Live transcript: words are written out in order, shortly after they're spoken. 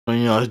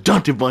And, it's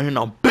Dante Bun here, and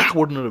I'm back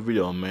with another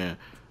video, man.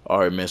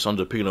 Alright, man, so I'm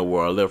just picking up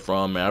where I left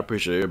from, man. I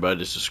appreciate everybody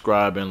just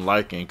subscribing,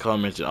 liking,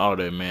 commenting, all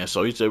that, man.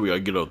 So he said we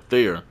gotta get up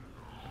there.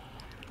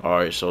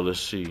 Alright, so let's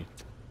see.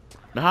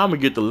 Now, how I'm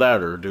gonna get the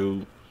ladder,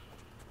 dude?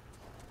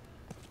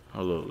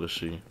 Hold up, let's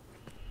see.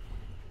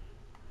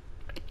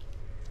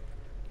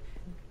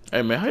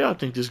 Hey, man, how y'all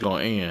think this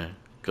gonna end?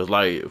 Cause,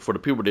 like, for the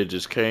people that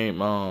just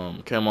came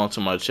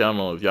onto my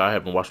channel, if y'all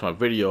haven't watched my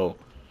video,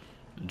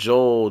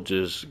 Joel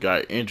just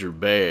got injured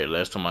bad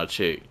last time I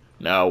checked.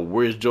 Now,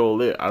 where's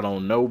Joel at? I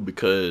don't know,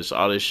 because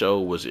all they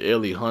showed was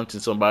Ellie hunting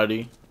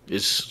somebody.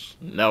 It's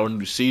now a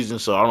new season,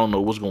 so I don't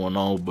know what's going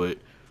on, but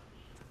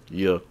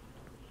yeah.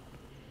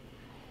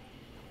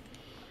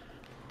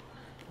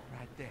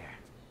 Right there.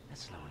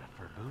 That's slow enough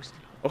for a boost.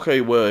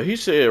 Okay, well, he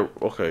said,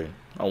 okay,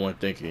 I wasn't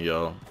thinking,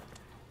 y'all.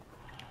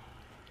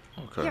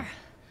 Okay. Here,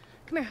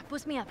 come here,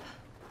 boost me up.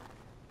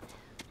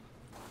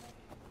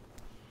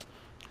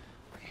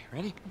 Okay,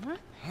 ready?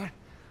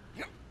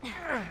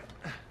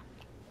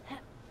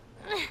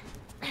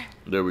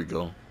 There we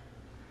go.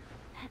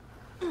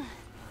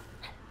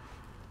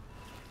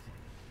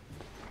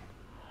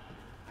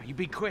 You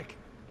be quick.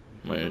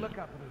 Man, Look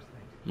out for those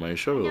things. man,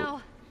 shut up.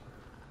 No.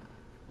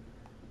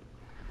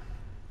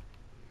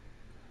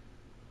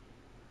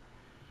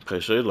 Okay,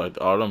 so it's like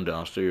all them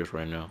downstairs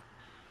right now.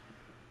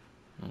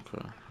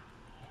 Okay.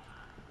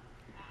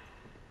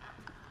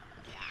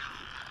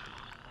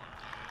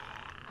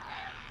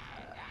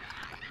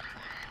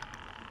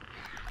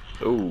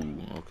 Oh,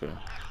 okay.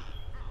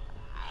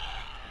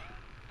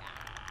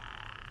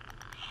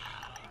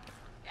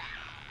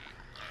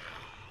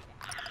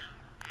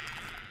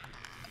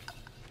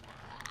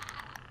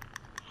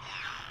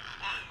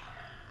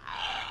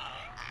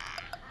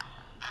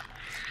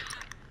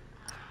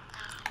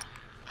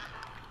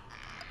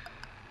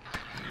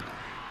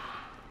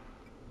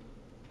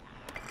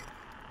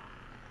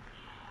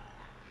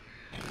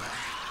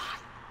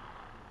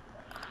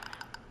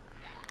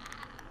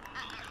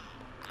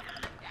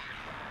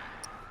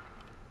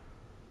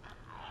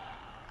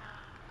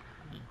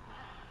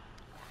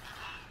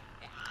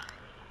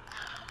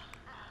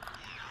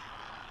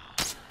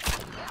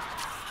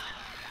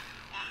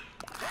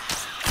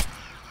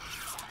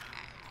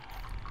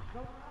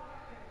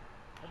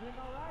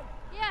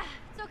 Yeah,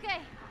 it's okay.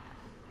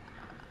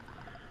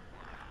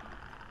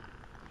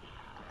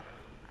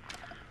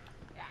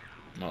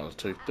 Now let's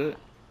take that.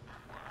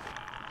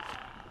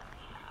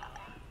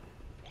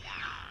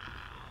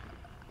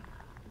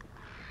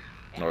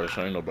 No,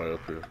 there ain't nobody up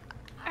here.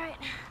 All right.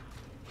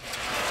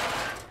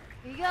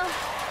 Here you go.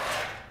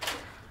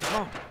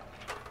 Come on.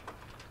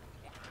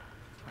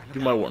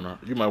 You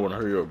might wanna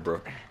hurry up,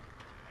 bro.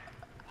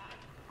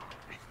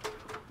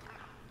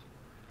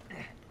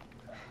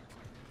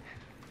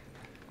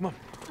 Come on.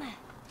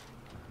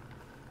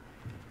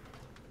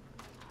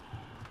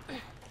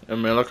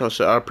 And man, like I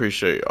said, I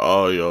appreciate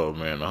all y'all,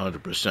 man.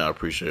 100% I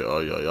appreciate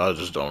all y'all. Y'all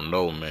just don't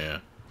know,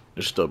 man.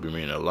 This stuff be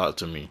meaning a lot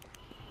to me.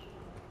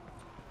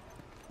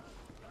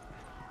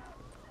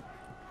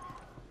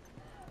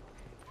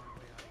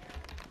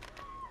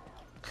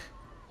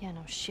 Yeah,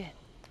 no shit.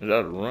 Is that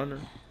a runner?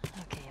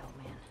 Okay, old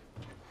man.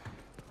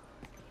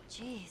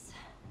 Jeez.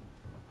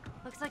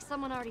 Looks like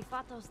someone already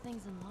fought those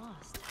things and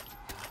lost.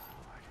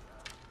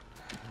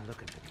 I'm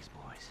looking for these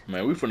boys.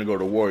 Man, we finna go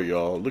to war,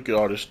 y'all. Look at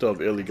all this stuff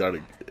Ellie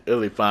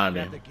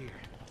finding. Grab the gear.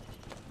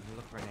 I'm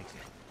look for an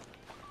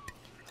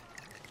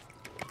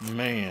exit.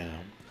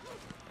 Man.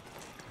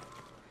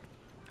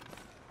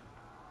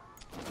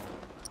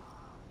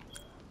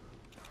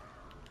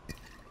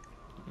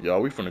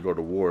 Y'all, we finna go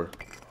to war.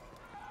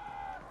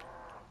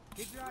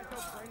 Keep your eyes open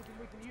for anything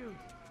we can use.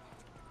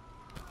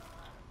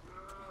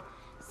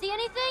 See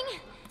anything?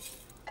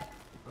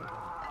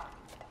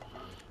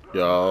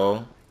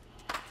 Y'all.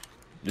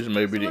 This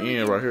may be the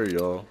end right here,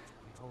 y'all.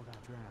 We hold our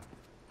ground.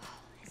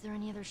 Is there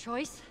any other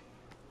choice?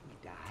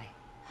 We die.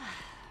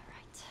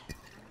 Right.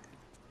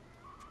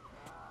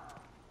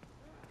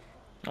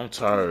 I'm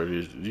tired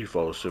of these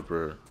folks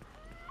super.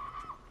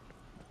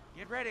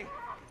 Get ready.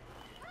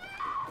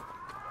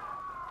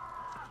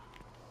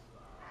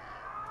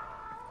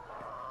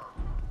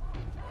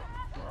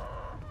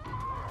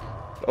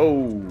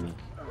 Oh.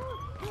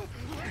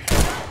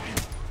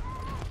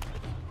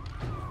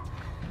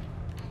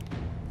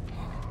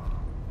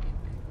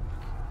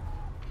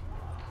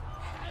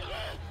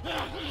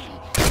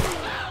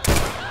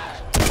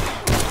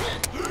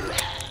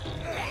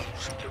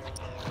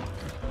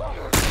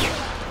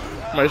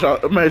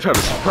 Man tried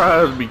to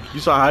surprise me. You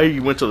saw how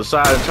he went to the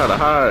side and tried to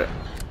hide.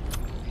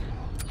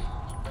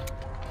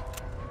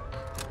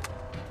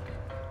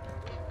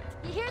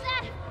 You hear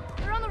that?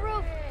 They're on the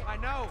roof. I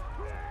know.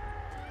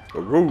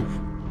 The roof.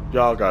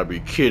 Y'all gotta be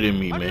kidding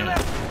me, man.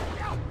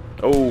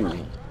 Oh.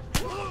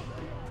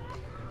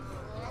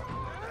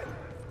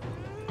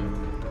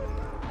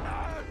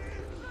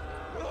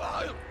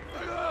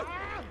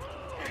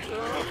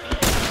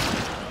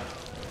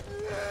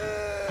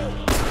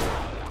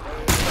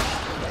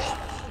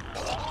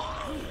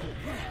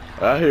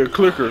 I hear a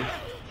clicker.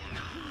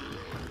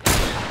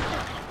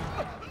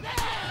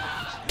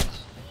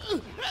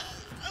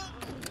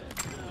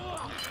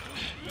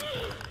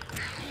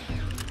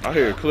 I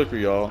hear a clicker,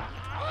 y'all.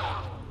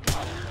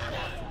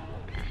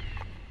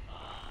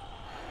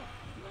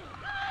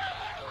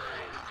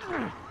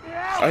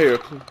 I hear a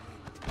clicker.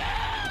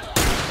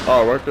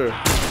 Oh, right there.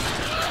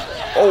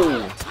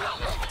 Oh.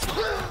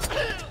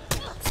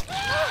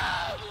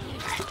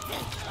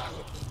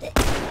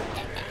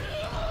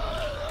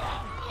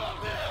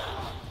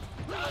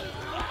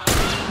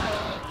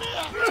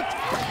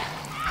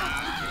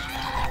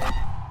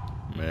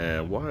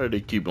 Man, why do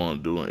they keep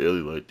on doing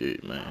Ellie like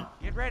that, man?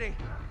 Get ready.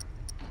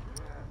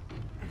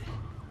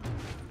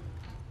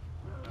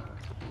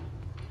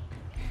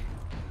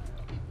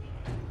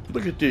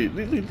 Look at these.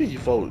 Look at these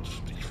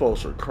folks. These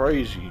folks are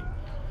crazy.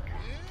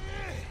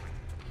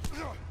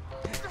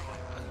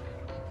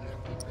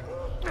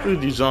 Look at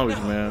these zombies,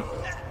 man.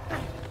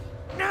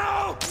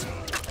 No!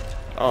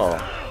 Oh.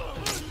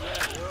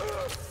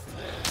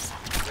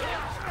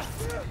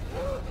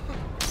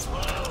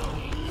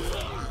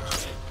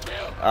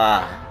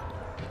 Ah.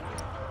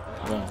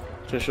 Come on.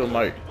 Test your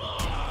mic.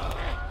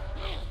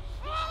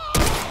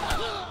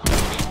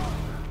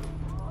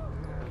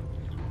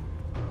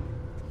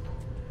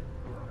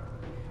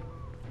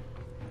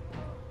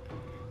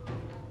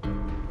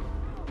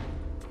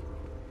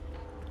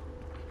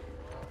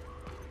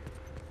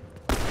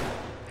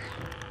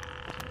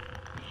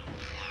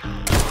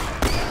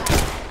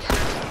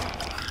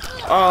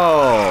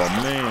 Oh,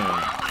 man.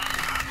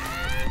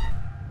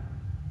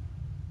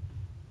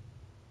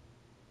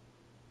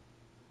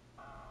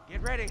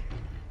 Get ready.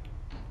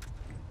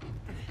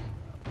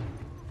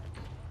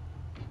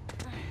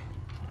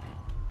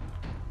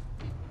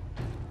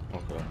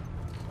 Okay.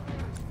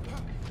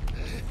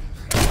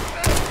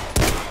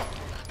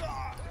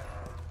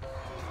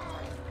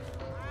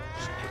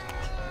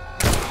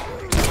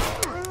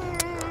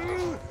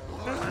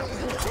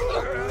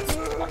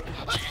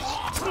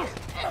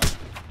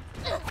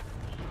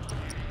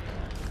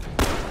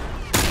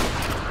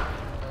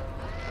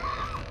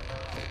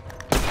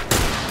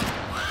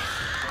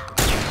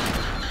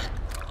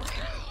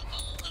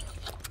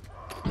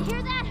 You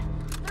hear that?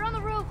 They're on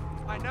the roof.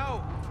 I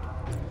know.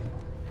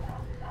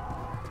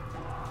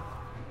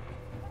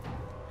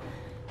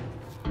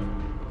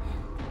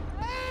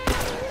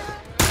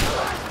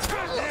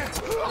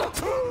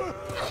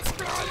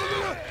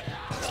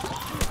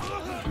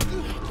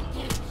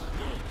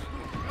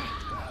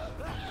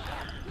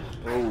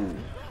 Oh.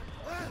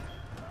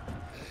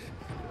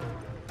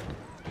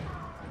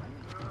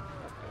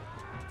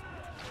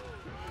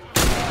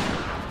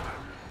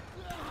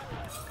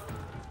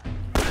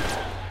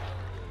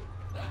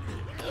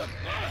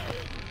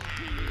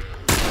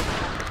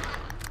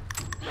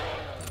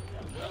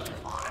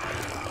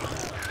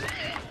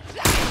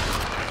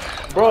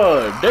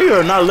 Bruh, they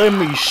are not letting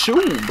me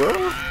shoot,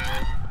 bruh.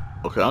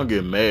 Okay, I'm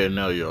getting mad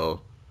now,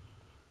 y'all.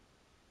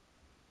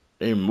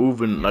 They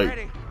moving Get like...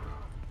 ready.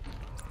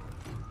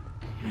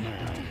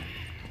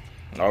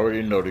 I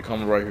already know they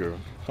coming right here.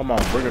 Come on,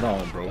 bring it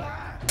on, bro.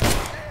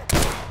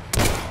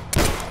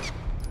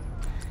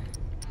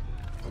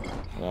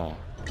 Come on.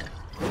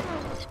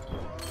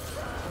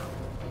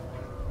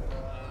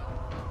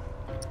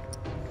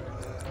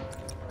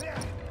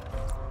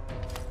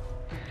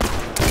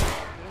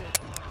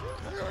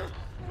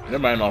 That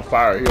man on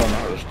fire. He don't know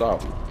how to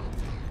stop it.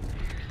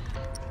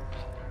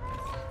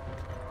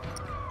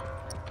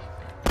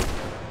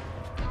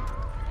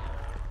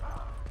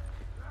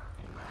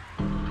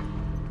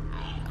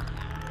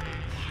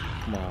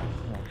 Come on,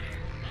 come on.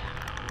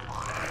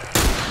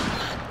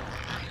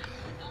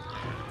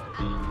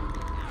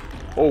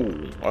 Oh,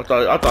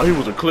 I thought he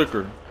was a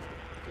clicker.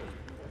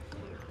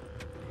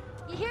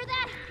 You hear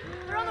that?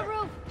 They're on the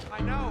roof.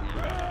 I know.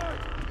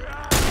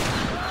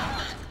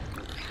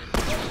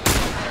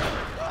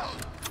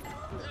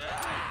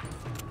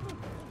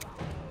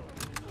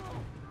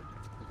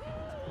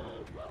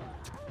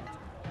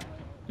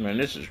 Man,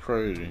 this is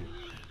crazy.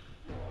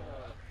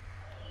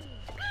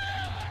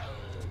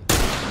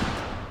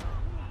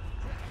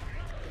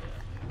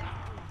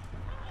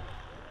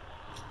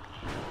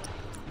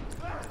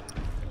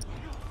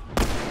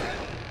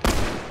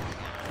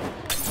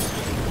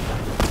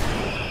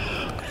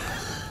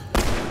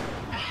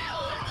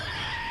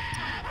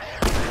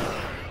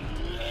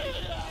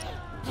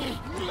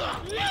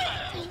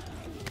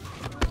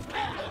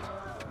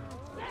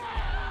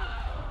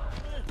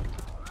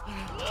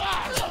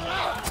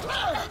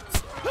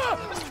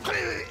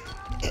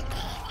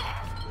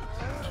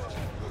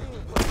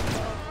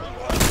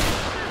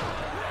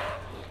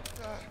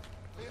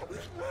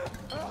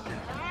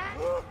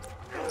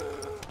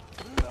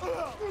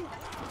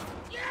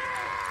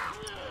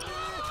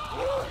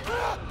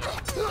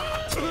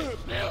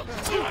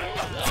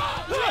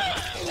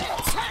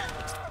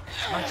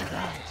 Bunch of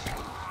guys.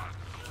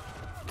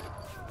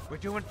 We're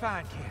doing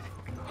fine, kid.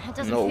 It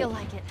doesn't No. feel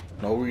like it.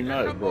 No, we There's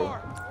not, no bro. more.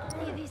 How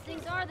many of these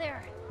things are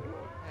there?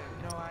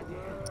 I have no idea.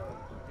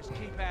 Just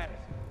keep at it.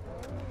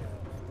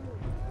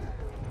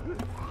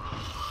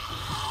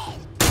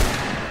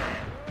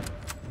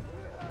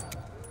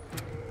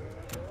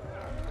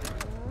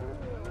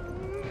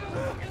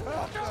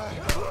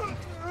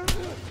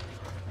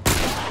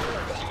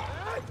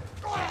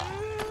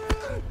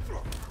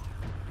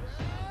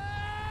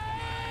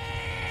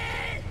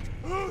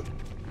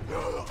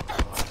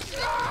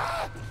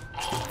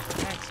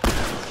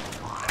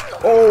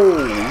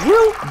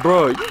 really?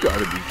 Bro, you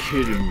gotta be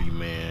kidding me,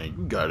 man.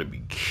 You gotta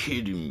be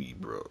kidding me,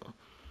 bro.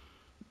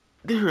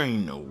 There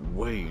ain't no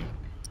way.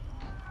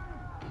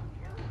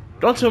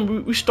 Don't tell me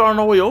we starting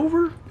our way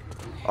over?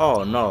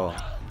 Oh, no.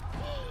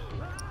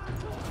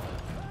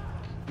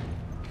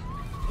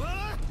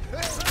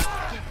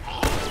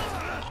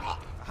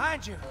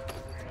 Behind you.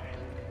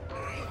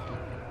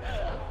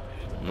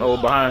 No,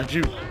 behind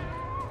you.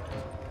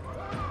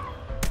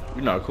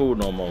 You're not cool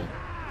no more.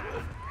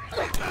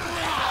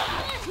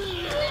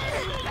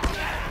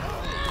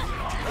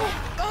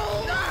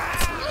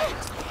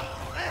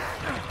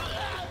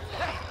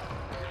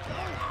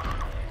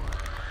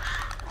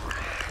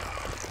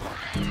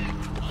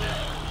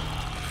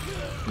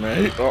 Man,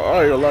 I ain't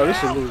gonna lie, this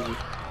is a loser.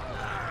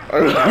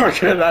 I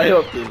cannot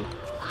help this.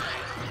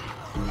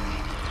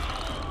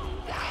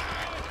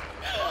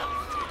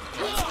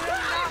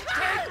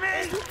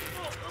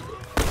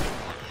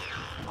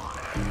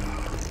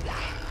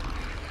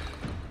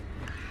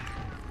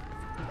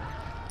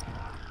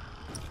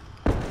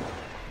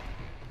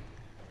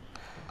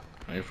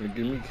 I ain't finna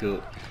get me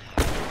killed.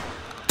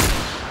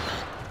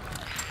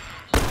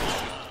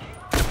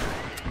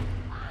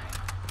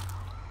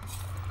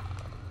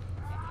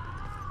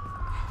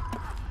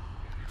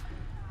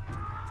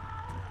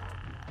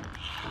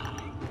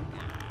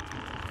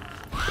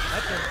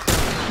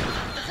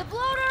 It's a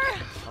bloater!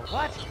 A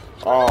what?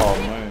 Oh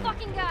Big man.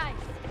 fucking guys!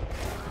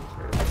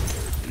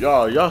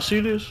 Y'all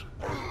see this?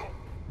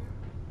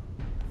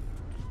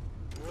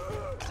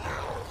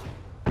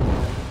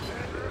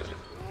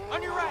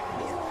 On your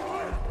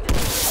right.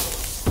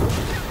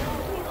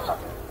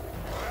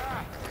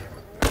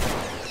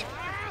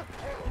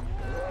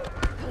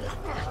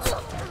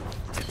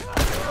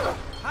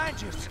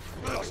 Behind you.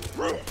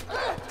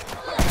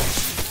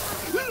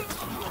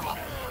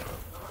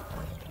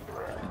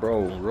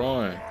 Bro,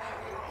 run.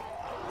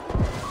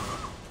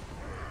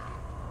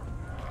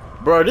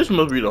 Bro, this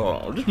must be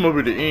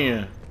the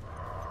end.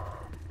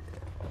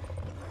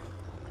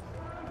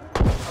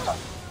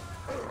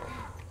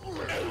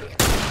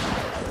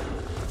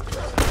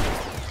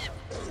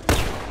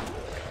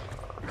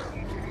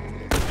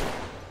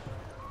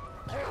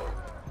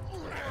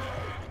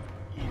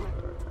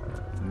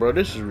 Bro,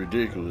 this is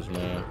ridiculous,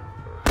 man.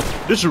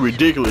 This is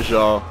ridiculous,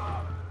 y'all.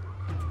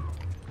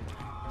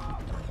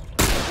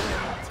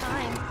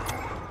 Time.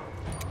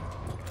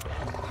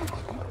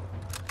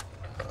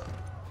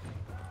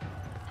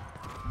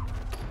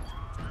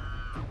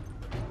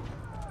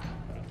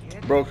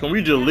 Bro, can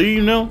we just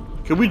leave now?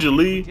 Can we just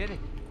leave? Did it?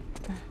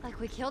 Like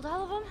we killed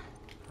all of them?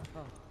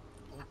 Oh,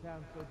 don't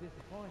sound so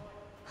disappointed.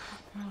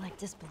 More like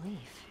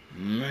disbelief.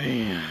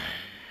 Man.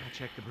 I'll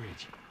check the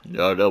bridge.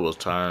 Y'all, that was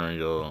tiring,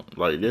 y'all.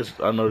 Like this,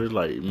 I know this.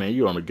 Like, man,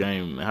 you on the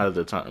game. How does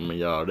that time? I mean,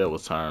 y'all, that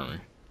was tiring.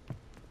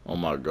 Oh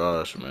my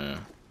gosh, man.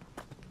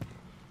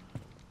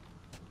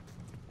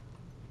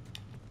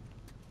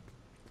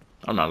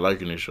 I'm not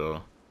liking this,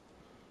 y'all.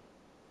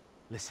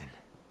 Listen,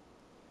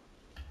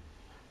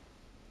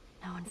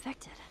 No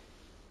infected.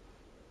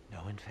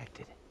 no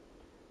infected.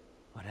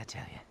 What'd I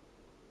tell you?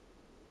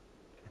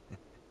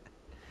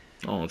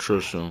 I don't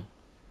trust him.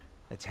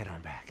 Let's head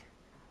on back.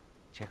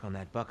 Check on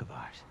that buck of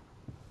ours.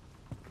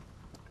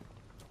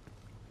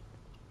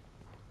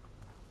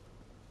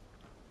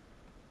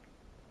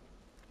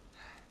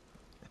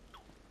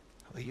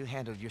 Well, you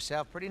handled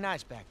yourself pretty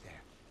nice back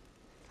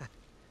there.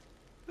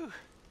 Whew.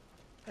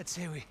 I'd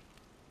say we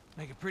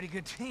make a pretty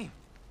good team.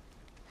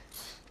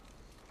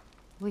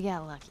 We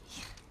got lucky.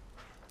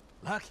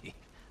 Lucky?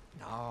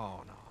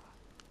 No.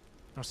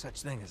 No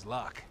such thing as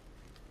luck.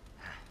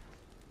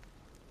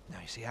 Now,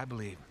 you see, I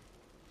believe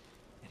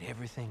that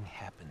everything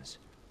happens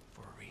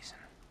for a reason.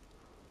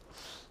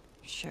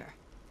 Sure.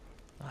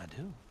 I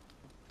do.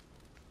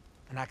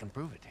 And I can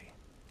prove it to you.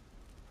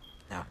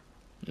 Now,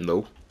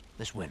 No.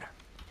 this winter,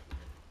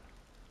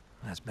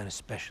 that's been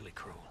especially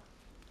cruel.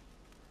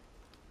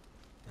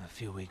 A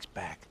few weeks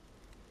back,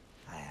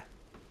 I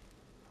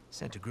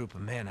sent a group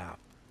of men out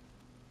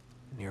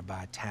to a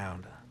nearby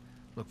town to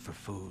look for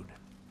food.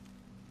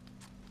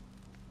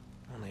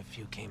 Only a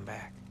few came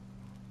back.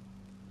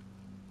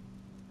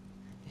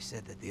 They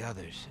said that the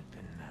others had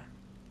been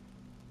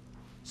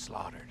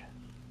slaughtered.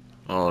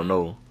 Oh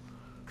no.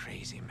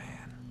 Crazy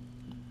man.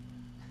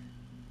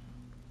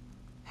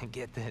 And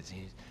get this,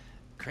 he's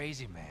a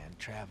crazy man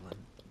traveling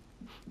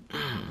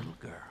with a little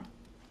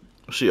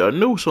girl. See, I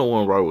knew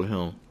someone right with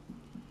him.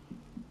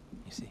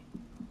 You see,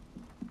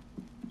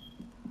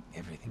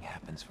 everything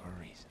happens for a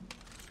reason.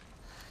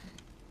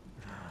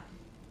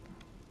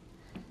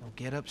 Don't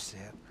get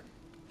upset.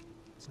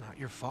 It's not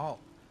your fault.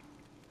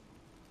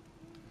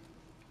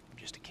 I'm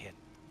just a kid.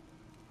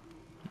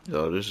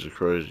 Yo, this is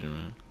crazy,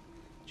 man.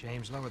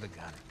 James, lower the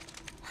gun.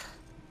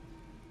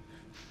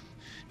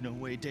 No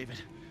way,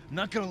 David. I'm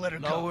not gonna let her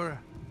go. Lower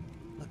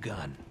the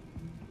gun.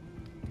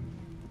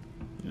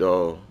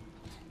 Yo,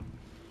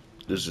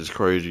 this is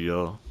crazy,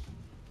 y'all.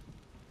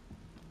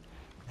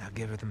 Now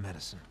give her the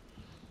medicine.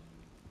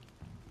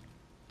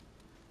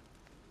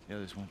 The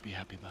others won't be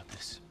happy about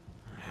this.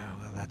 Yeah,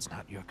 well, that's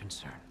not your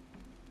concern.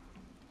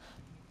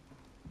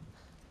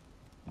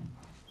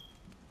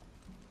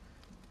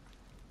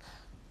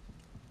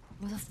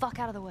 Move the fuck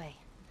out of the way.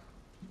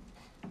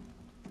 You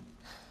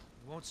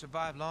won't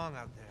survive long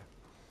out there.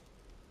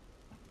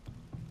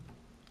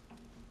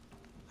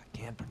 I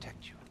can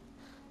protect you.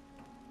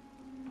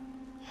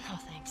 No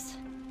thanks.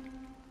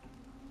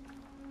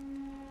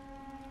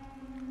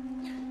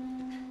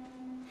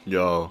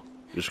 Y'all,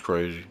 it's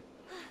crazy.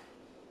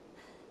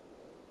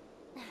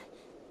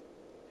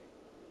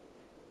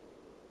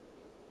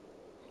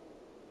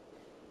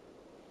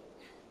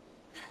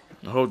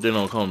 I hope they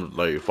don't come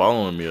like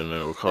following me or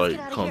nothing, or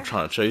like come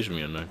trying to chase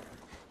me or nothing.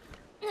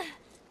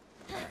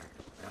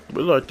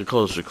 But like the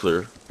coast are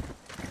clear.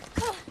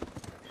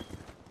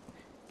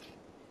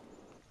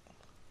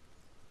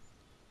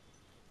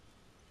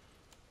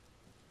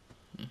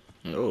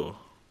 Oh,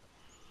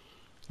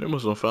 they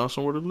must have found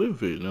somewhere to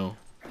live at now.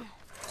 Come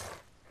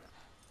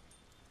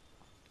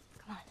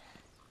on.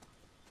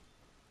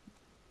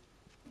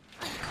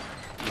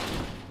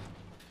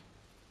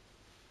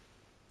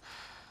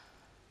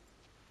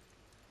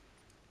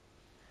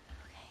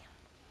 Okay.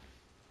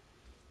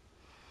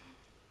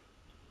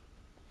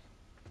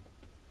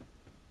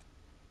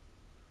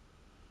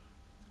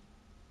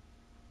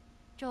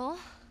 Joel?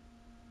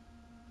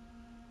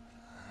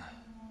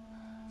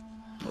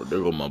 Oh, there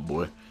go my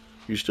boy.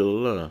 You still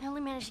alive? I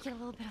only managed to get a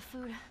little bit of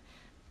food.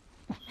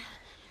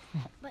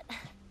 But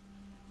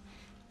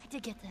I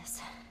did get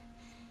this.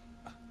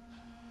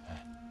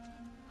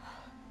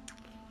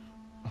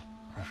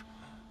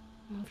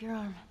 Move your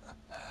arm.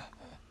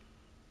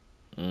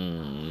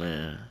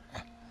 Man.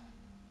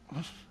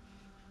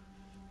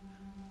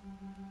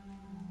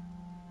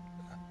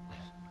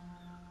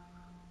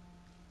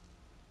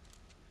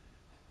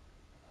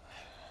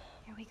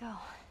 Here we go.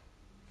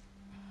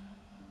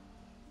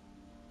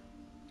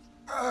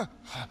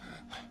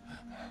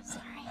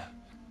 Sorry.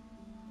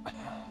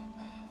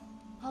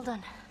 Well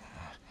done.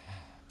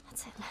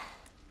 That's it.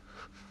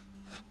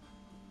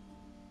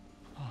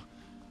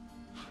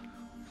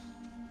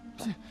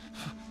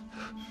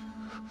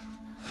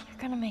 You're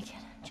gonna make it.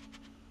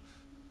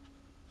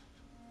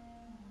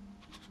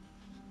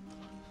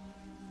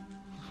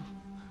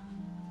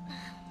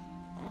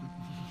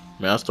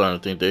 Man, I'm starting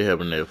to think they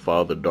having that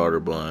father-daughter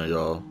bond,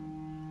 y'all.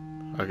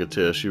 I could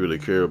tell she really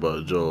cared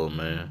about Joel,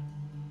 man.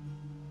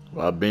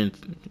 Well,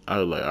 I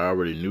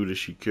already knew that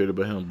she cared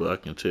about him, but I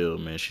can tell,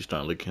 man, she's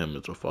starting to look at him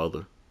as her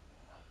father.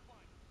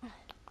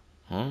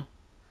 Huh?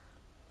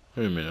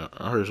 Wait a minute,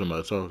 I heard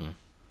somebody talking.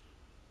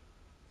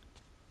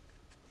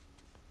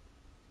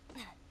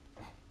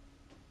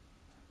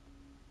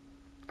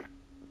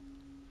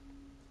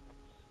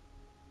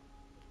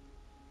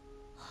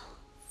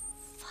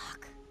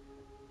 Fuck.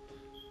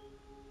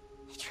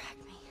 They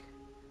tracked me.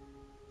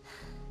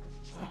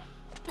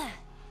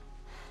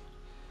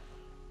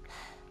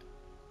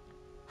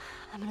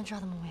 I'm gonna draw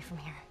them away from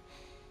here.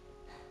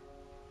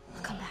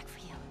 I'll come back for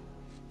you.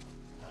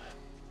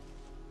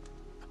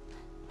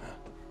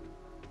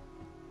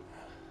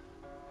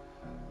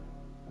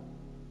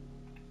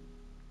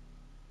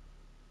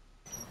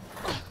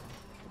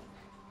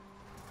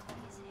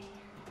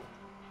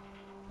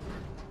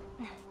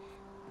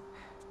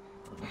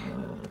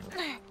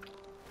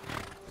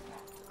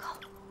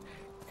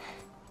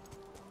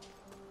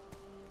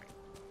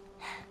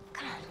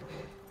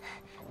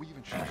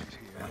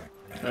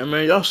 Hey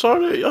man, y'all saw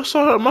that? Y'all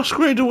saw that my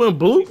screen just went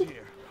blue? Hey,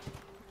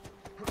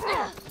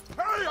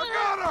 I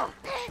got her!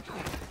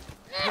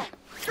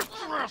 Get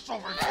your ass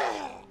over here!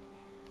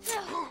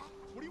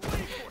 What are you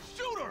waiting for?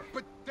 Shoot her!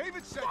 But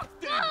David said... Fuck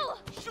David! No!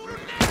 Shoot her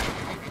now!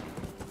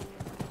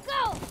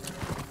 Go!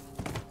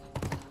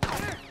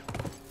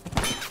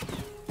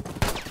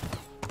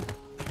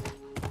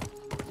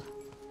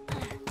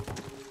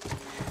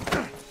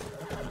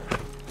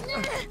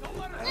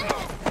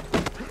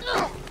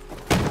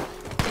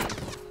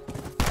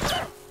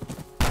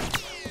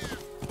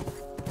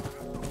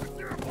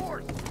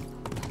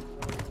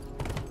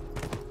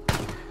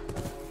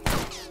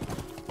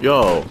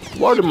 Yo,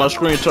 why did my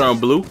screen turn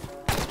blue?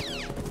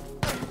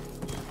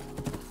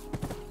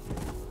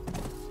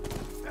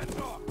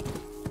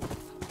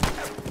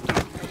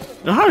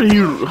 Now how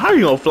you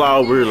gonna fly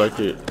over here like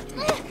that?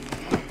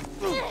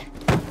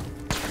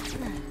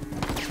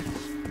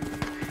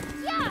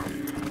 Yeah!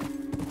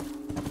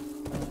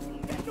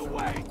 Get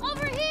away!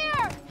 Over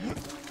here!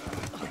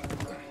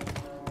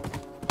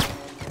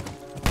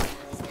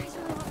 These guys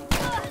really want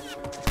me.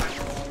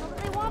 What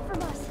do they want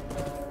from us?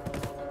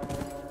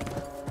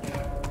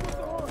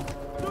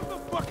 Shoot the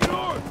fucking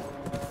horse!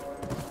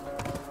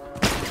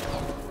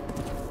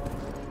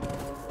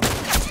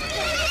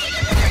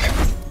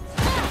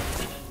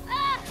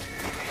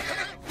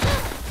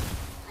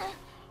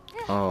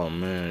 Oh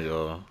man,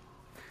 y'all.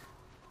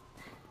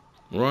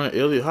 Run,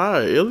 Ellie.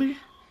 Hi, Ellie.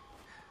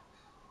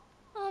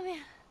 Oh man.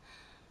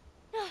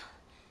 No.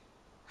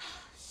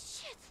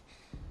 Shit.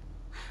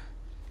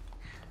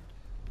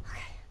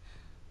 Okay.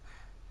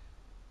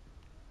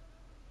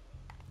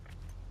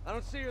 I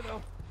don't see her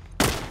though.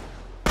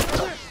 Right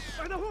there!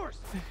 By the horse!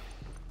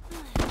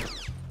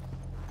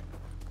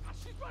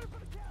 She's running for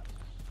the cab!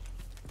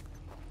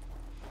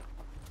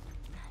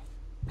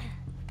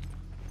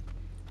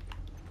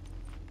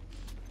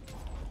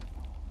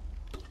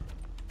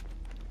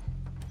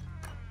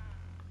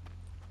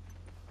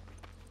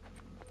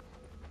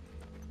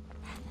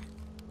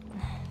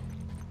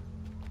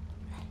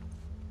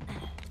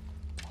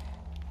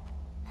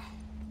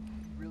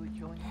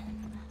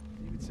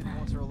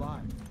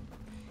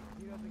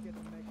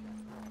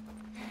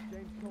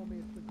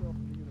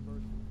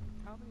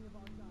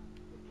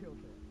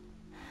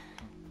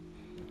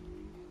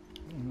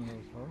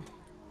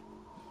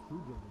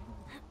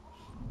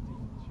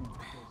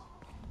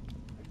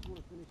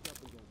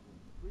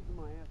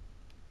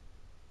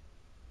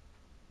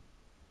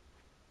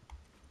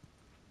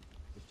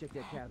 check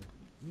that cabin.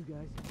 You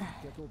guys,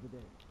 check over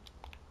there.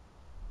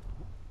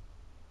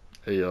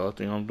 Hey y'all, I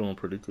think I'm doing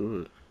pretty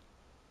good.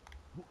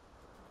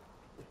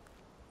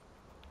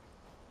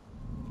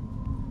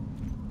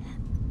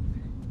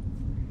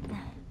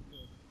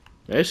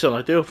 They sound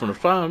like they were finna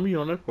find me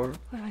on that part.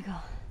 Where do I go?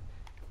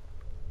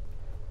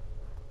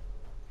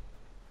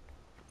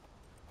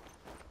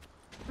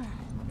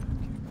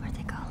 Where'd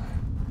they go?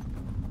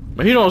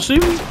 Man, he don't see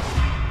me?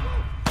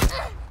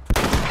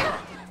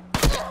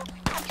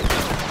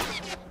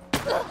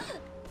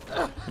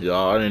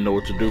 Y'all, I didn't know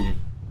what to do. David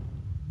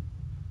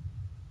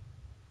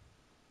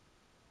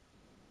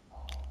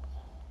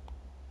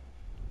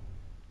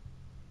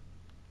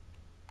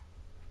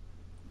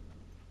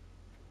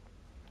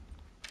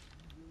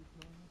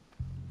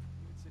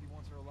said he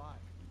wants her alive.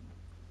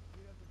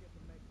 He doesn't get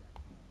to make that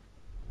call.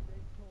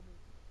 Dave told me.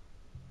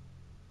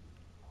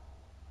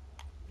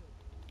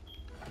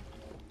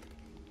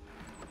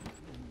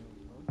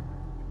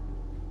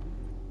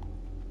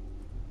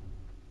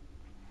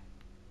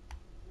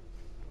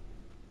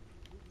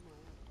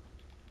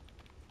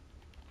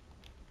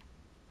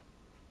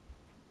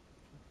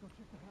 Let's go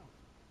check the house.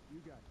 You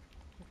guys,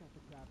 check out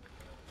the cabin.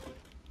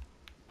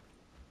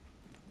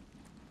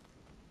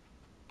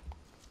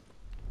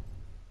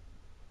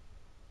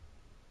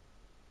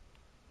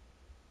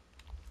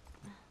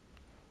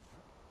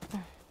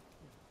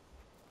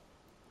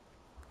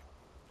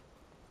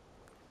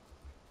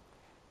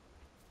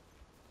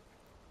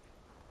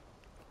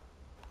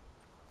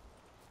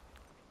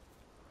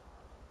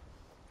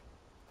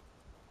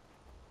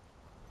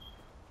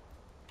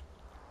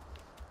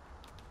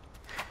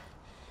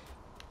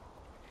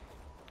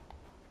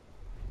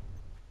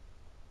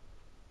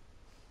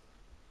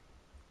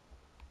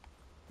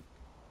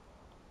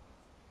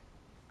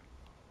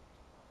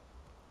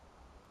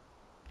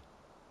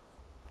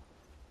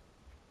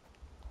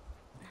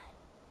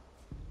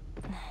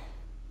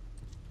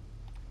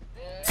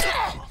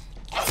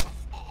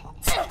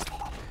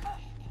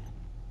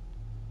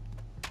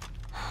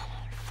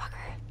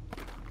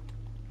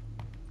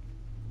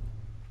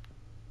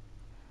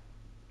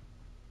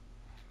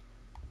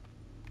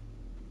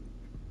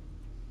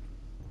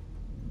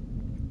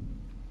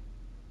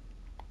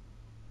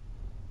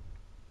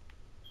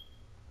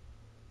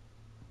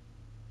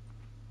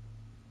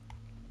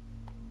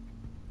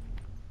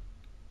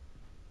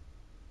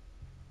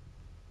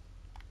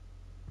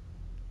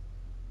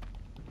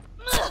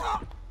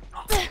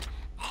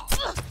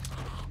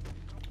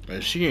 Man,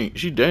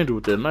 she dangerous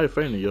with that knife,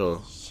 ain't it,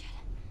 y'all?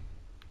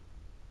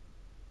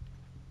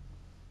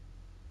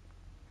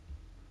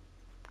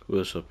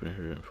 What's up in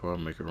here before I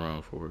make a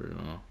run for it, you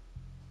know?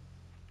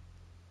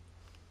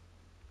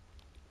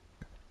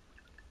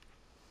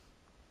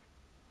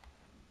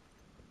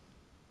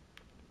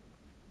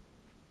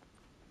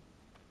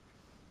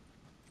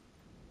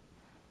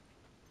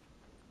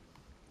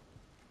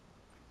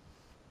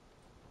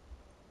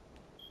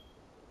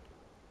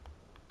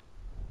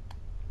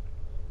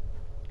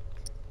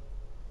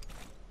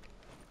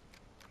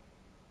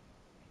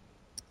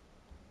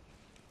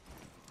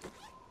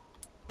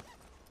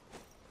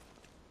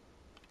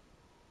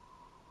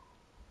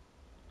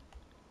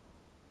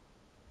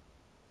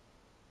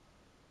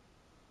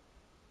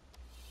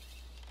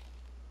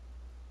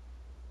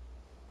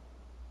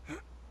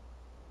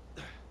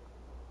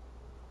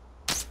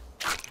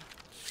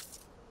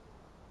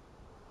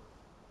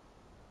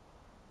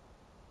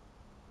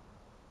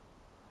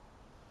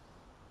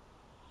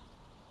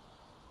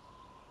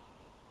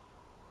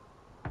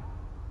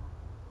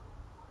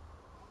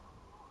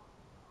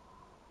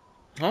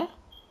 Huh?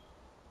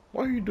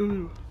 Why you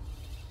do?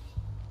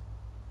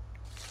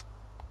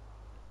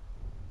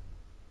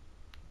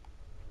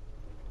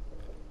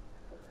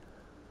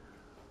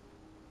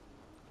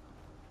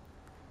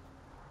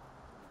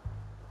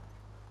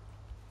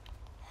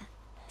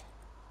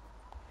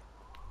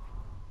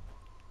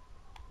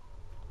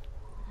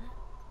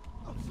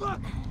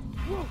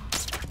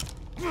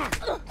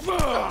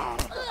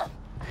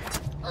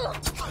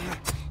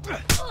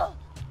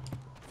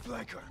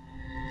 Flanker.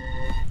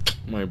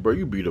 Man, bro,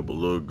 you beat up a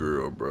little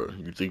girl, bro.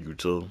 You think you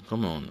tough?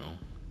 Come on now.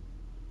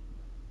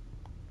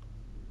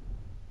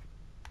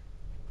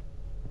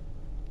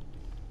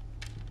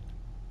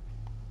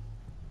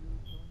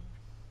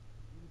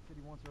 David said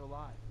he wants her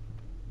alive.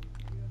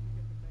 He doesn't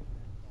get to make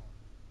that call.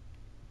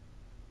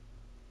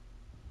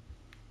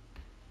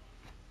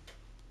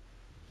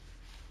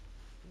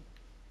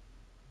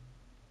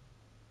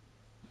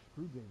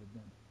 Screw David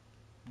then.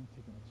 I'm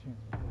taking a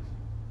chance with this.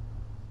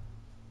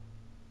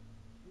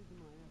 Freezing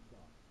my ass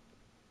off.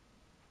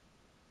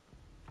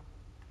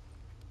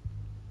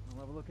 I'll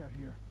have a look out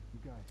here. You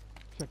guys,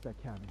 check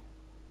that cabin.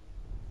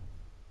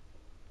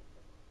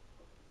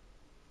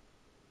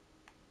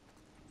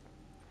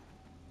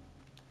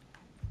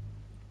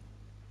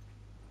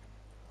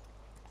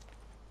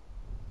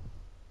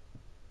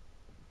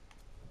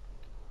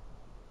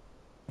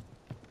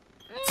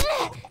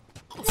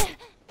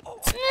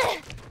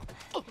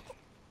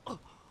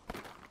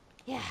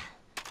 Yeah.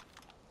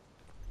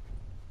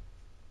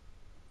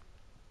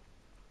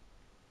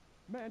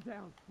 Man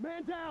down!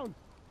 Man down!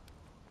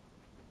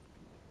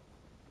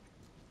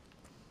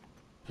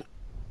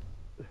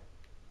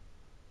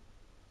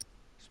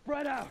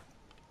 Spread out!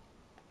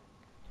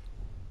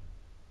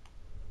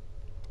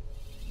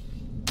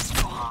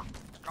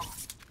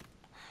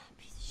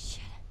 Piece of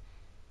shit.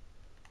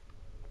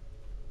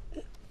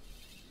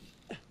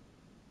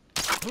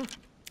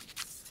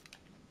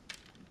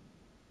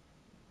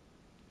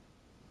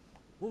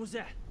 What was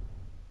that?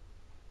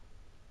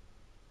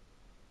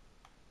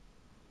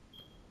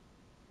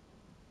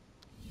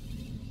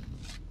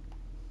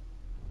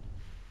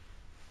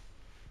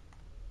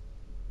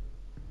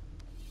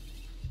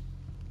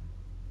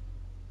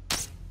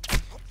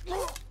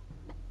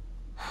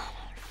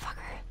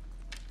 Fucker.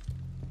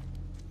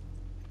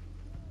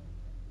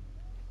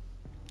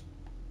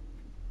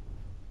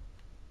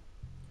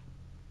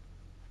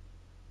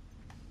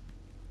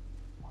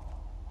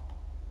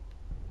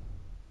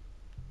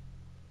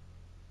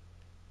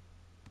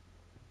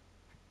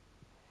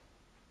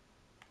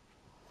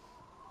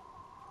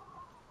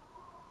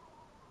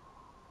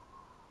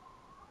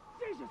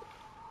 Jesus!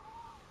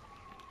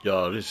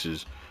 Y'all,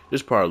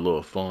 this part a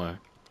little fun.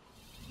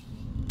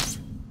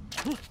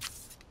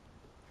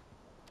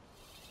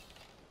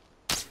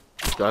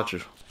 Gotcha.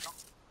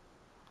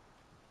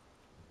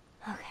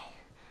 Okay.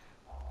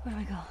 Where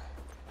do I go?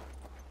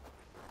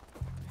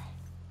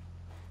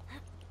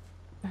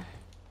 Where'd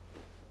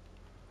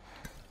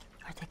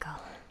they go?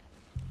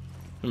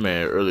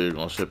 Man, earlier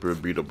gonna sit here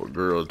and beat up a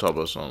girl, talk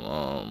about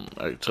some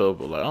act tough,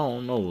 but like I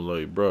don't know,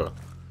 like bruh,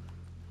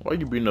 why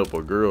you beating up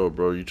a girl,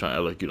 bro? You trying to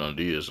act like you done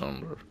did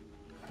something, bro?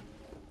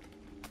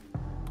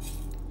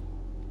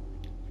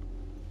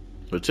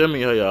 But tell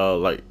me how y'all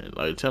like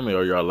tell me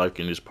how y'all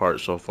liking this part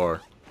so far.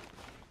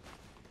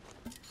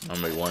 I'll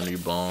make one of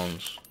these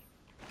bombs.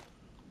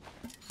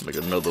 Make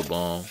another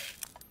bomb.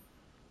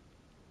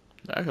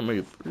 I can make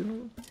it 3.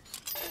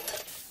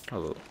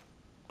 Hold up.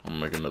 I'm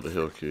gonna make another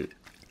health kit.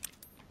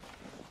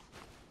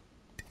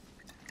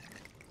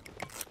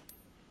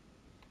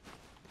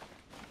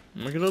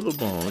 Make another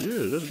bomb.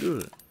 Yeah, that's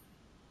good.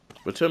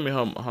 But tell me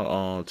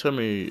tell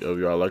me if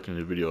y'all liking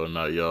this video or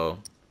not, y'all.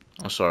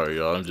 I'm sorry,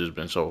 y'all. I've just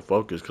been so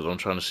focused because I'm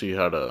trying to see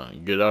how to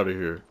get out of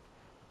here.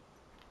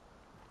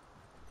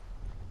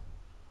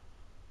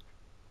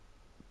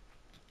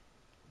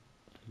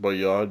 But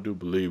y'all, I do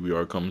believe we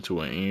are coming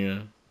to an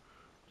end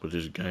with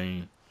this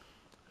game.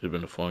 It's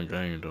been a fun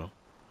game, though.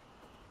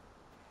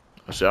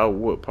 I said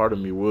part of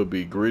me would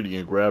be greedy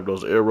and grab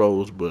those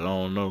arrows, but I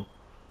don't know.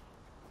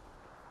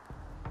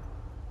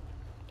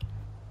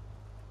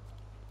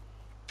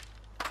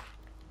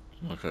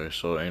 Okay,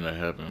 so it ain't that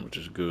happening, which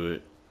is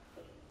good.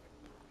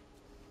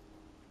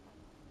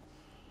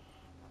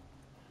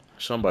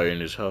 Somebody in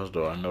this house,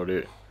 though. I know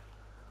that.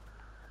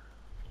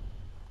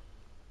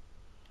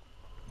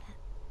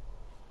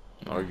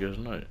 Oh, I guess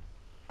not.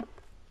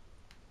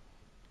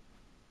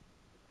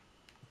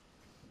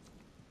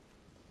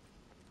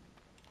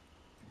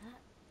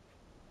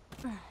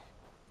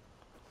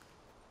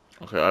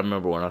 Okay, I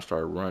remember when I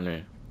started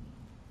running.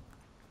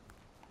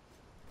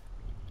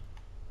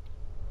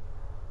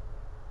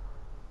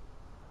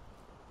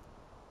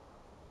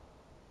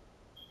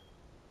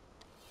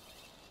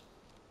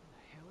 Who the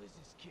hell is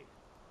this kid?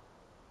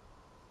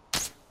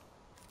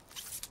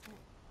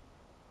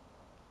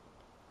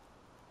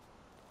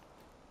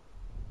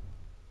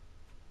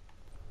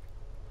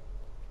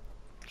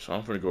 So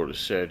I'm finna go to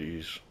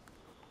Sadie's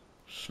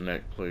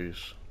snack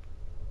place.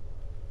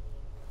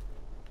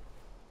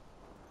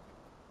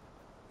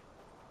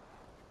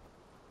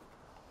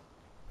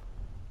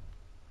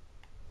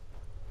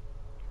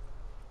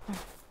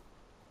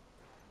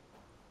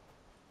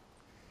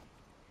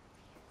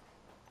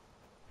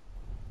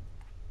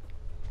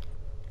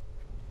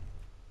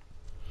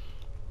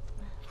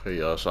 Okay,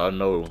 y'all, so I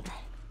know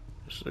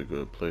this is a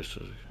good place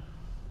to...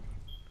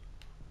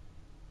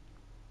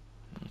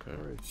 Okay.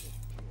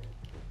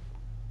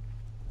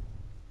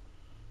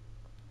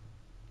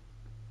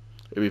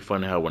 It'd be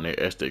funny how when they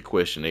ask that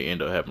question, they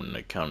end up having an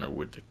encounter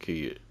with the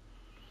kid.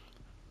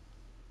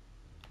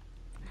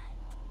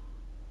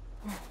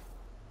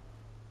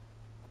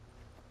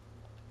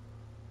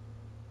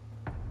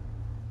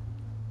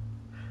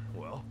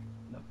 Well,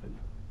 nothing.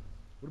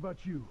 What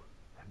about you?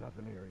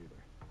 Nothing here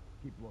either.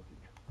 Keep looking.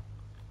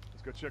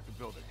 Let's go check the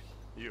building.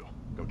 You,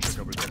 go check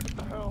over there. What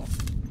the hell?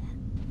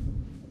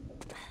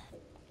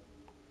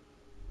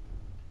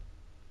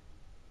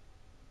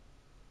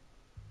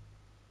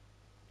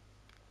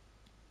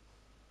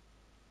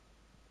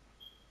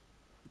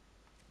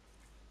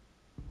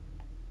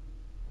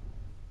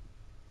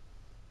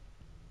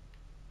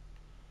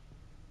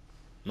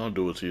 Don't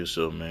do it to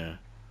yourself, man.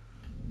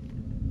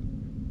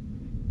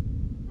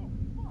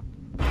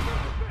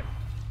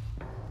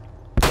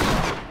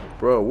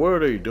 Bro, what are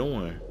they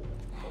doing?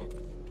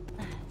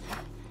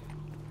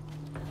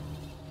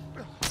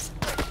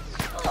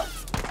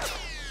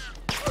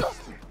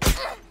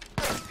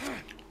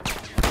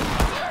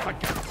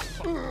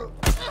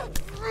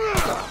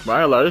 But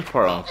I ain't like this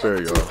part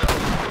unfair, y'all.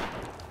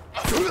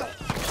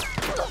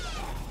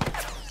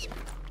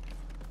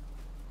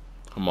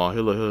 Come on,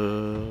 heal.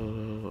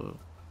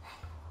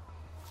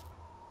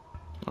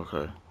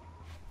 Okay.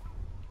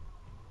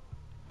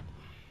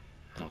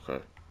 Okay.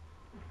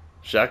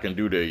 See, I can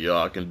do that,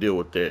 y'all. I can deal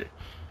with that.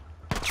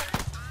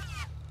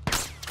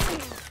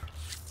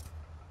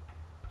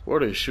 Where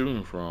are they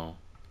shooting from?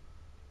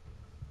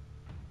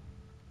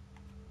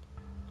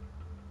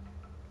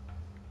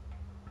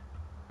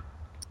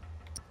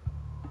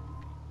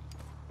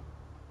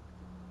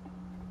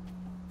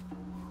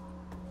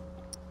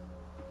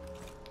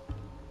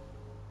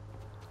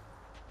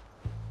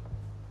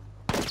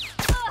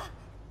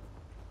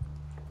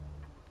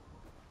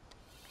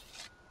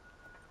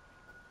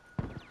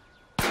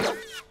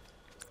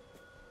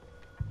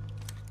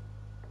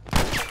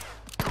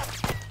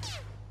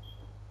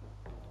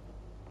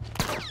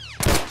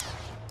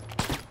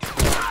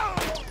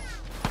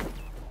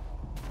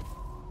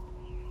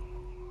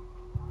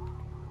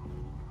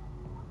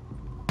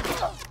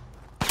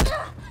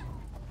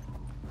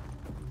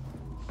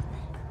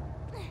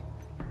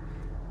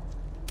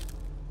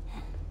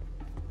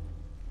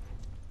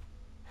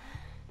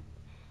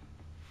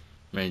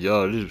 Man,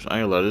 y'all, this I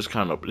ain't like this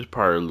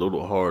probably a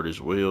little hard as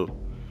well,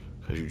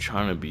 cause you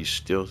trying to be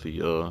stealthy,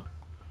 and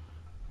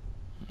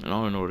I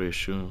don't know where they're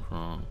shooting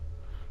from.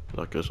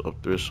 Like it's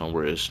up there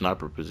somewhere in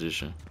sniper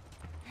position.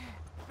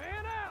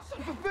 Fan ass!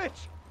 Son of a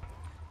bitch!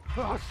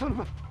 Oh, son of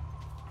a...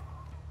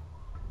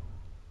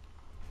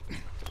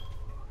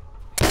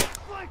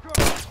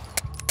 Flanker!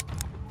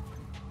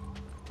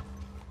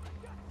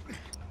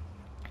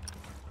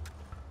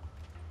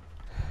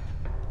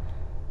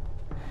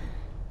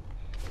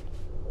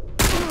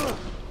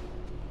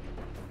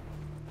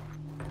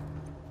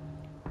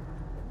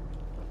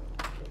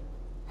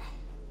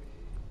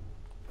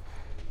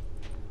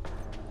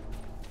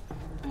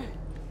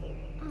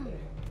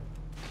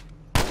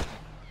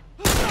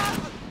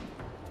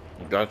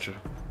 Gotcha.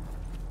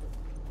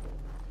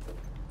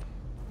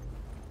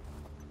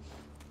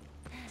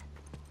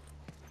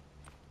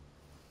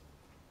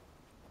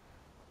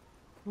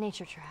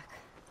 Nature track.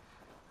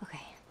 Okay,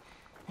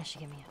 that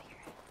should get me out of here.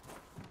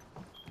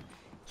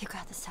 You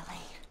got this, Ellie.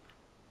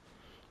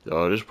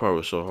 Y'all, this part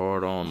was so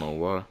hard. I don't know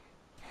why.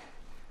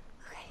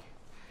 Okay,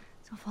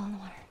 don't fall in the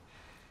water.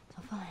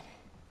 Don't fall in.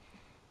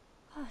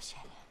 Oh shit.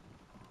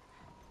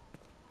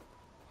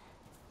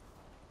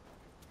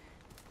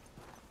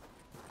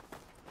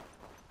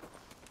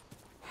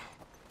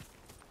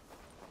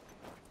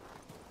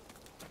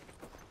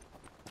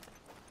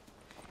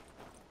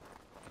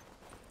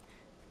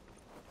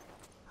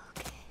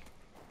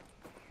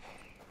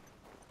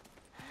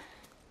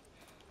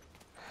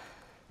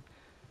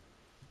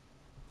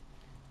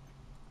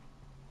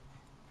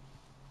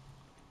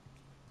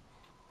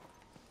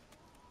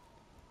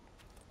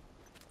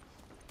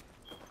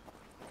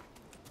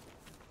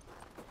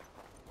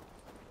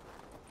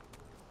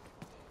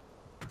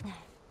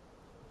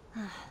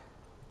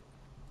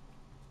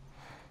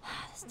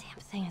 This damn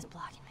thing is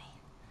blocking me.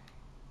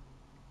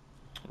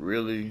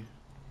 Really?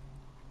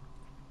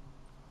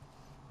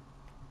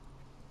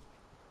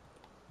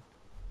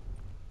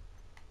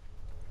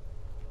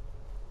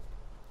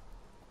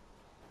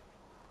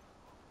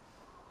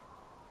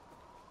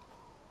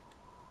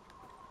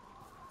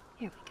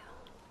 Here we go.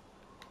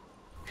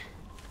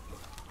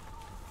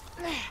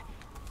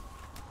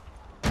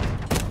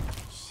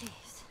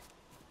 Jeez.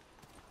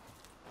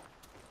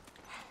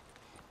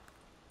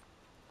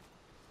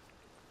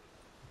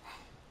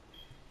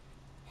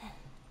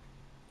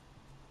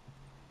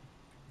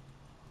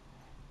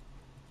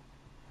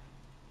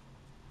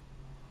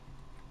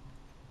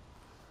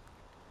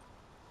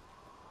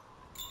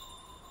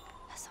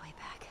 That's the way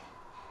back.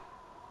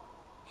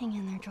 Hang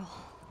in there, Joel.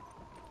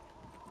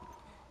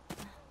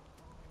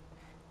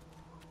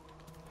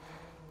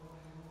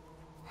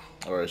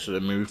 Alright, so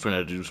that means we finna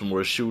have to do some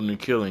more shooting and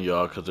killing,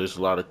 y'all, because there's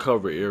a lot of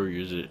cover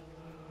areas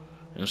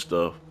and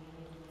stuff.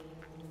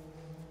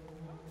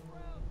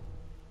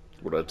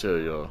 What'd I tell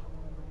y'all?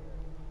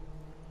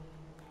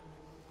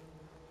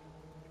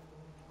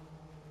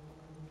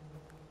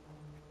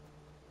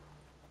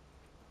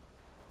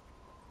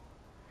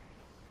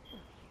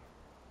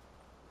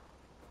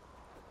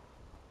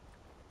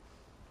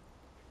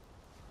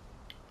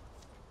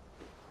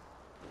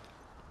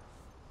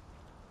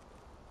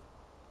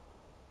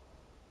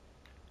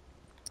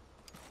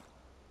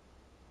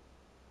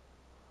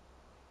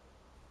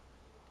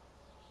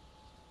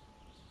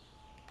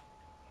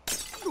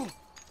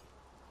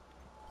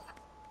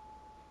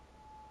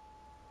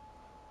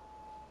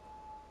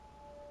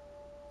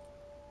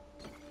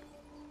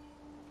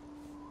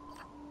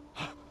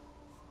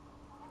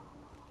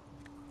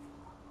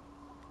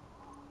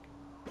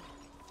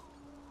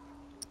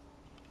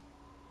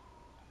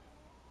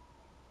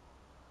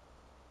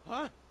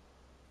 Huh?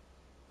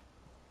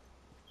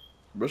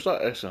 Bro,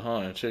 start asking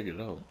her and check it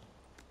out.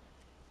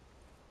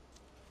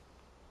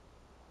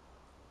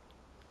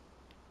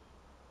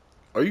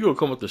 Are you gonna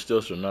come with the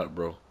stealth or not,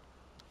 bro?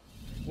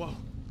 Whoa.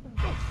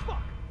 Oh,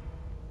 fuck!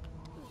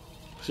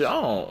 See, I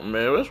don't,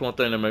 man, that's one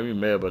thing that made me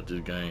mad about this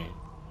game.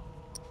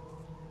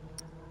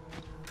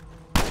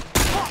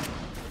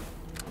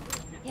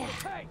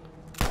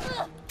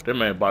 That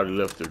man body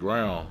left the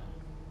ground.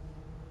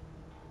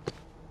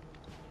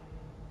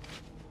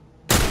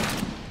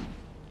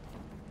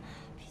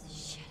 Piece of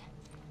shit.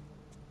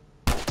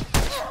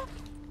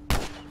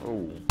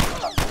 Oh.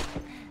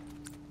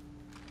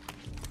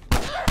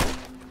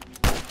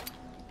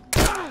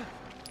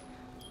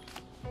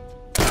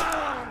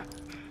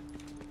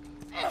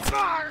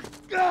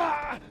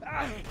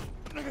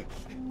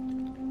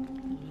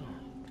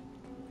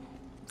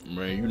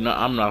 Man,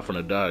 I'm not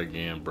finna die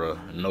again,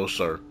 bruh. No,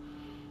 sir.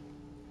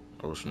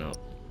 Oh, snap.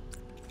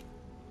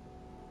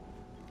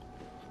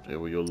 There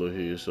where your little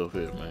head yourself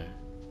at, man.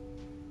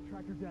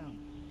 Tracker down.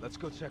 Let's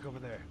go check over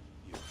there.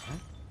 You, huh?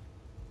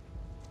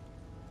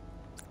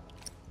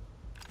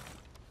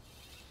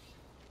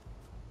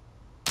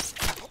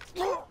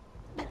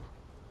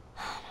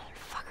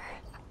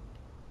 Motherfucker.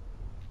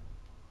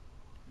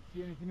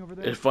 See anything over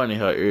there? It's funny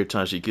how every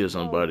time she kills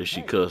somebody, she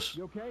Hey, cuss.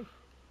 you okay?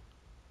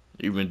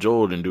 Even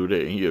Joel didn't do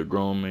that, and he a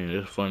grown man.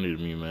 That's funny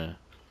to me, man.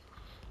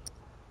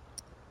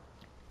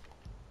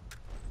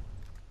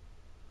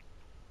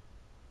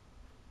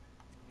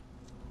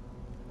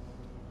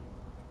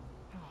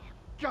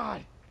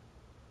 God!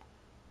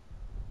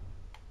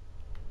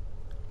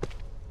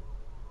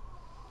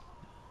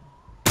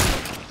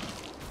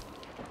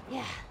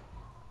 Yeah.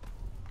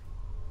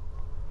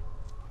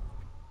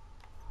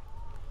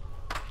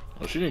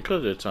 Oh, she didn't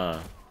cuss that time.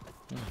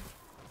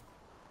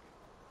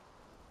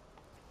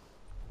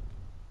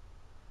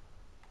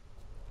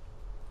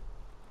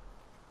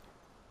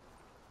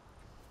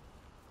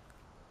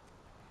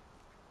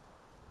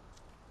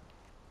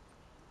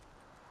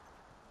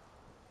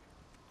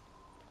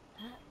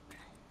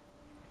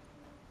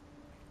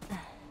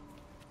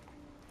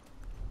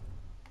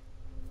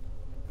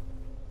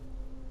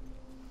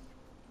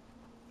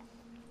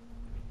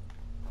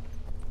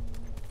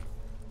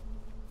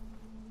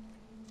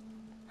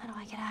 How do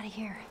I get out of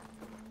here?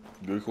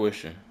 Good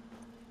question.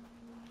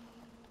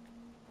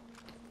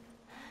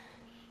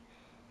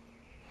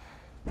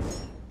 I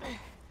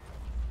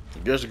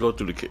guess go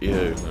through the yeah.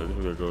 I guess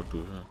we gotta go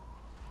through. Huh?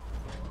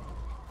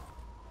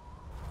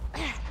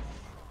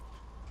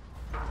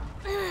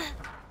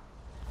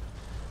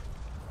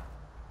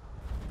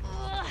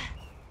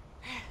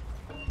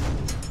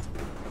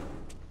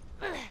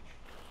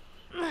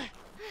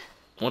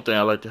 One thing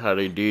I liked how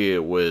they did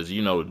was,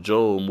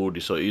 Joel moved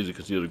it so easy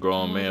because he was a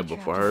grown More man, the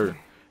but for tractor her, here.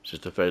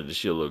 just the fact that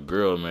she a little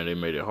girl, man, they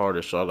made it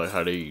harder. So I like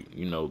how they,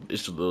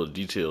 it's the little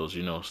details,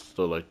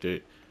 stuff like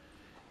that.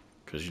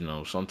 Because,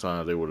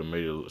 sometimes they would have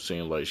made it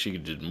seem like she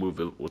could just move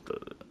it with the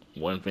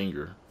one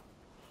finger.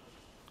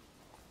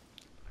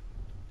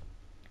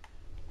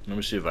 Let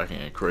me see if I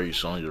can encourage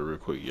Sonya real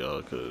quick,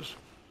 y'all, because,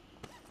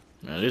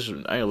 man, I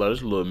ain't gonna lie,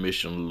 this little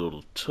mission a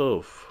little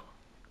tough.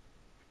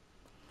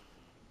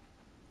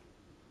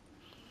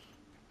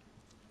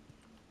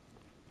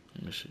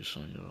 Let me see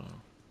some y'all.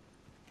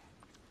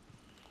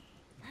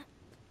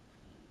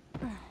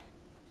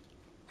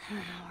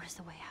 Where's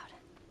the way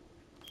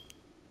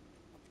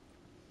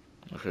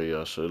out? Okay,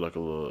 y'all, so like a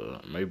little,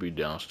 maybe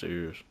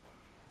downstairs.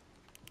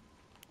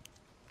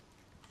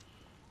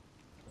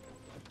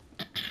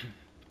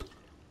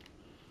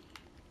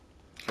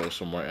 Okay,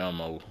 some more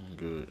ammo.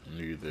 Good,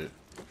 need that.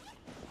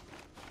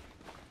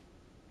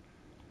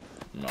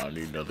 No, I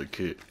need another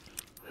kit.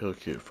 Health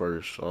kit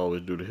first. I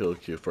always do the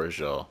health kit first,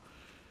 y'all.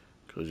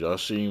 Cause y'all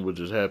seen what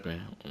just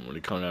happened when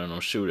it come down on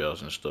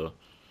shootouts and stuff.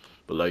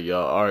 But like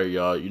y'all, alright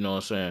y'all, you know what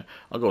I'm saying?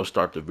 I'm gonna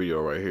start the video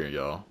right here,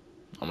 y'all.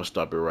 I'm gonna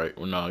stop it right.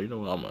 Well, no, you know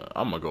what?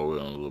 I'm gonna go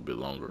in a little bit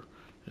longer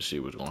and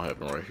see what's gonna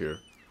happen right here.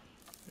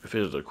 If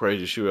it's a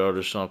crazy shootout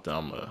or something,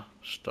 I'm gonna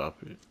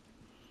stop it.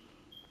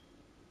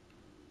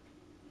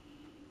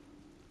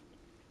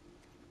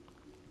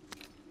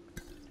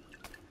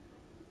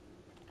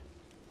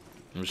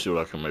 Let me see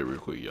what I can make real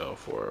quick, y'all,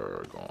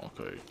 before I go.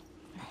 Okay.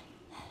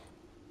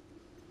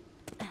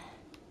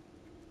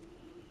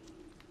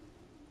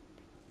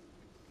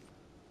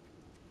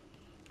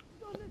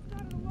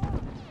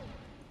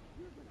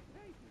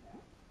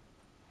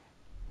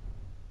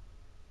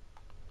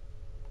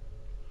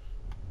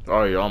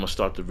 Alright, y'all, I'm gonna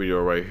stop the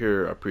video right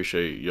here. I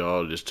appreciate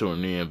y'all just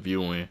tuning in,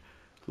 viewing,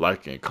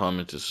 liking,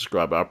 commenting,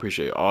 subscribing. I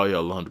appreciate all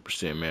y'all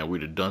 100%, man. We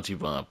the Dante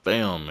Von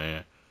fam,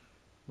 man.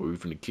 We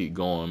finna keep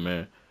going,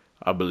 man.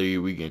 I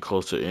believe we getting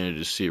close to the end of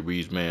the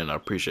series, man. I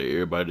appreciate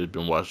everybody that's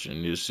been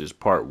watching. This is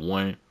part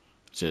 1,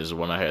 since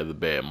when I had the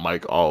bad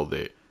mic, all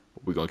that.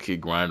 We're gonna keep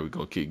grinding. We're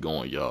gonna keep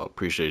going, y'all.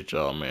 Appreciate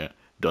y'all, man.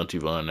 Dante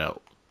Von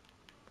out.